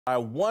I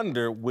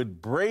wonder,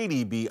 would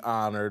Brady be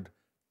honored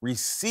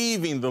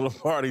receiving the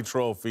Lombardi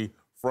Trophy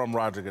from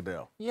Roger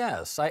Goodell?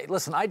 Yes.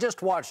 Listen, I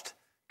just watched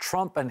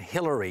Trump and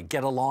Hillary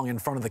get along in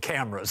front of the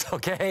cameras,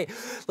 okay?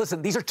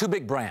 Listen, these are two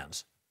big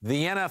brands.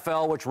 The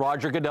NFL, which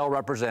Roger Goodell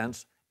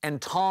represents,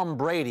 and Tom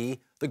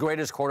Brady, the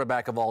greatest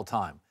quarterback of all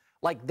time.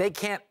 Like, they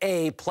can't,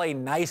 A, play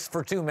nice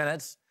for 2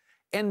 minutes,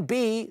 and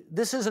B,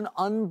 this is an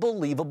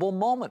unbelievable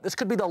moment. This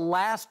could be the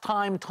last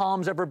time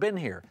Tom's ever been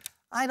here.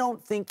 I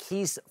don't think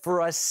he's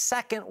for a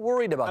second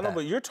worried about that. I know,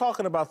 but you're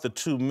talking about the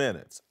 2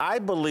 minutes. I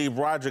believe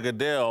Roger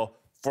Goodell,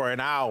 for an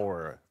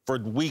hour, for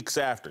weeks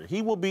after,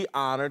 he will be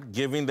honored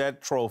giving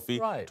that trophy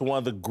to one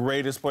of the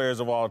greatest players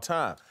of all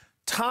time.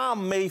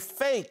 Tom may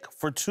fake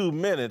for 2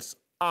 minutes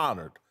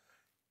honored.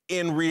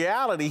 In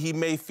reality, he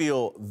may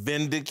feel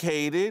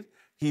vindicated.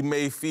 He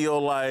may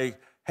feel like,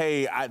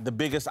 hey, the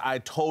biggest I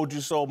told you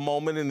so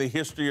moment in the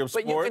history of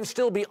sports. But you can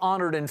still be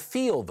honored and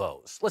feel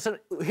those. Listen,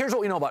 here's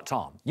what we know about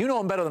Tom. You know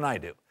him better than I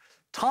do.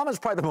 Tom is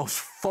probably the most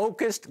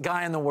focused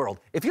guy in the world.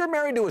 If you're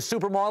married to a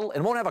supermodel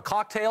and won't have a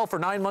cocktail for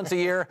 9 months a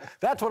year,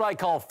 that's what I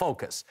call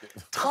focus.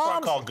 That's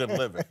what I call good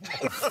living.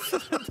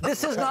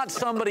 This is not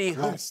somebody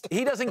who,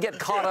 he doesn't get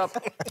caught up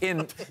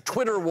in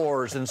Twitter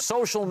wars and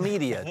social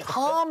media.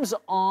 Tom's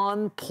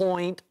on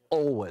point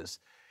always.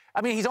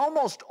 I mean, he's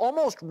almost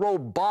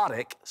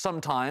robotic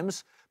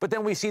sometimes, but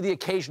then we see the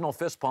occasional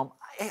fist pump.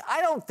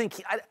 I don't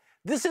think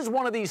this is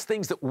one of these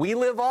things that we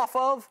live off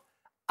of.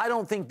 I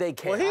don't think they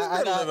care. Well,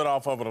 he's been living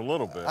off of it a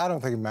little bit. I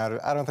don't think it matters.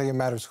 I don't think it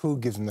matters who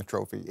gives him the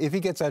trophy. If he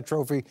gets that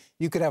trophy,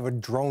 you could have a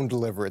drone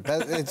deliver it.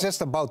 It's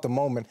just about the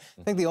moment.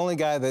 I think the only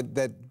guy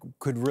that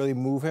could really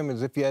move him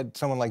is if you had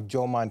someone like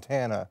Joe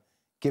Montana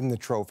give him the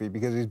trophy,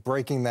 because he's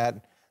breaking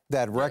that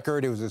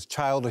record. It was his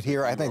childhood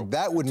here. I think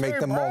that would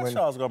make the moment. Terry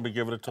Bradshaw's going to be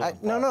giving it to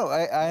him.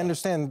 I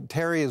understand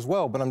Terry as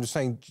well, but I'm just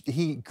saying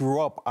he grew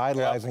up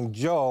idolizing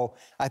Joe.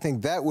 I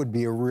think that would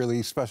be a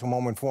really special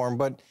moment for him.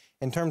 But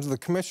in terms of the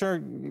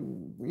commissioner,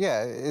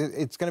 yeah,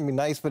 it's going to be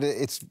nice, but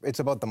it's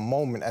about the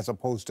moment as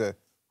opposed to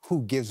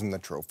who gives him the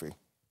trophy.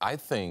 I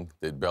think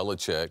that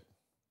Belichick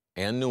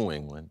and New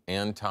England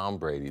and Tom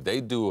Brady,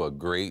 they do a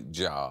great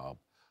job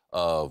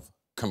of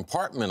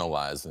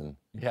compartmentalizing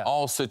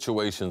all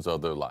situations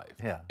of their life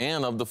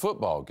and of the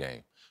football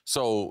game.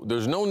 So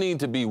there's no need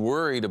to be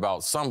worried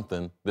about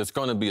something that's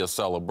going to be a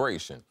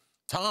celebration.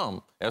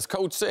 Tom, as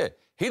Coach said,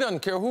 he doesn't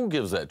care who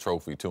gives that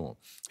trophy to him.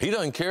 He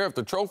doesn't care if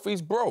the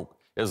trophy's broke.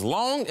 As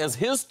long as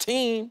his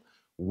team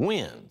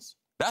wins.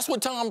 That's what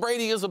Tom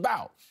Brady is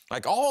about.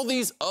 Like, all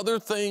these other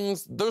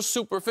things, they're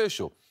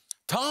superficial.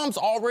 Tom's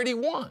already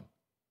won.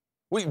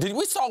 We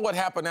saw what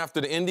happened after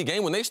the Indy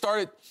game when they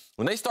started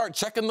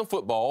checking the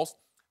footballs.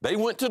 They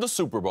went to the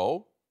Super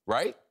Bowl,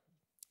 right?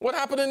 What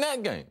happened in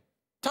that game?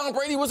 Tom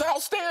Brady was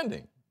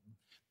outstanding.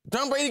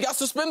 Tom Brady got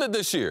suspended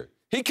this year.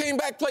 He came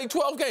back, played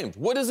 12 games.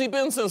 What has he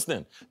been since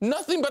then?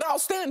 Nothing but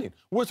outstanding.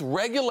 With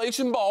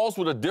regulation balls,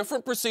 with a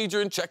different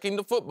procedure in checking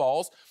the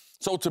footballs.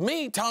 So to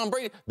me, Tom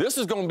Brady, this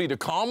is going to be the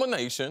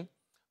culmination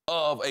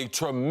of a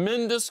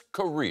tremendous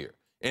career.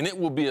 And it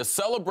will be a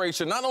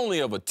celebration not only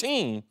of a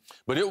team,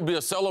 but it will be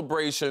a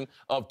celebration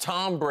of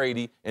Tom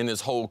Brady and his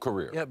whole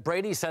career. Yeah,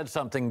 Brady said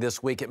something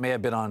this week. It may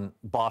have been on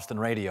Boston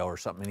radio or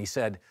something. And he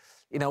said,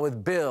 you know,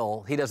 with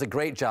Bill, he does a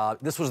great job.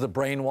 This was the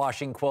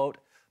brainwashing quote.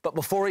 But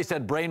before he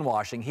said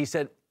brainwashing, he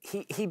said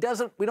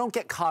we don't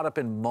get caught up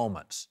in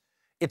moments.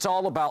 It's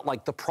all about,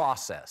 like, the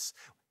process.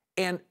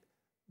 And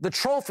the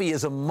trophy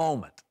is a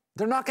moment.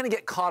 They're not going to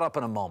get caught up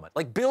in a moment.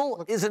 Like,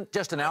 Bill isn't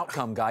just an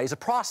outcome guy. He's a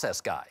process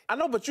guy. I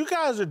know, but you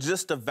guys are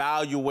just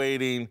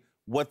evaluating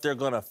what they're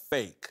going to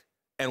fake.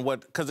 And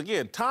because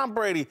again, Tom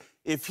Brady,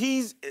 if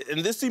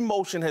and this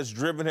emotion has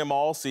driven him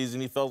all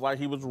season, he felt like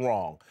he was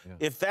wrong. Yeah.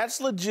 If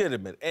that's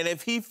legitimate, and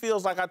if he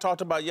feels like I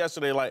talked about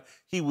yesterday, like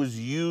he was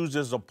used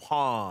as a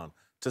pawn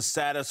to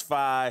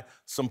satisfy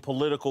some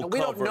political cover. We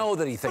don't know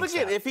that he thinks that.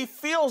 But again, if he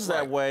feels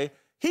that way,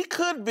 he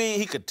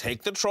could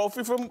take the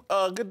trophy from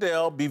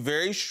Goodell, be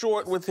very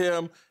short with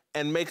him,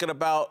 and make it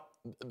about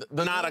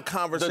not a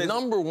conversation. The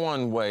number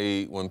one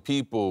way when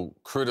people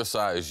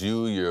criticize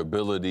you, your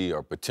ability,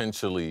 or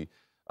potentially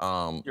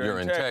your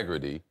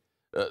integrity,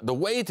 the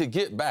way to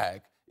get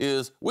back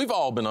is, we've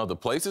all been other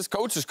places.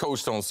 Coach has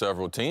coached on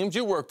several teams.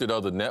 You worked at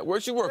other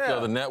networks. You worked at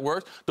other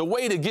networks. The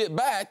way to get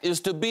back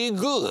is to be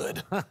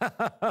good.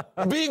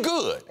 Be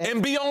good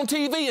and be on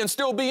TV and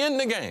still be in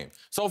the game.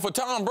 So for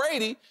Tom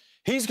Brady,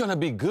 he's going to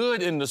be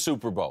good in the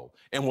Super Bowl.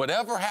 And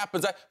whatever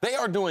happens, they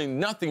are doing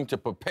nothing to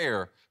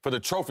prepare for the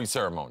trophy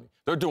ceremony.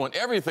 They're doing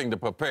everything to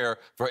prepare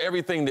for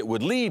everything that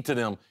would lead to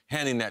them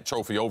handing that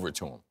trophy over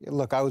to him.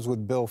 Look, I was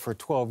with Bill for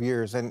 12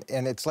 years, and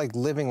it's like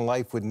living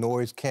life with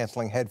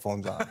noise-canceling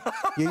headphones on.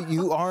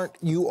 you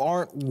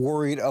aren't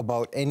worried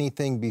about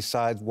anything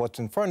besides what's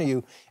in front of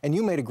you. And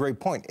you made a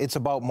great point. It's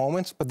about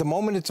moments, but the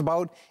moment it's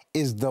about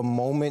is the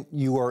moment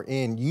you are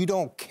in. You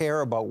don't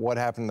care about what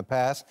happened in the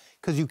past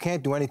because you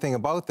can't do anything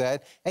about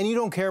that, and you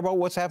don't care about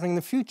what's happening in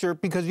the future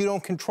because you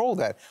don't control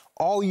that.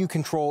 All you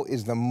control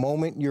is the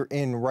moment you're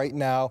in right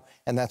now,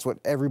 and that's what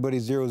everybody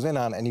zeroes in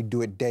on, and you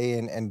do it day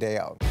in and day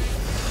out.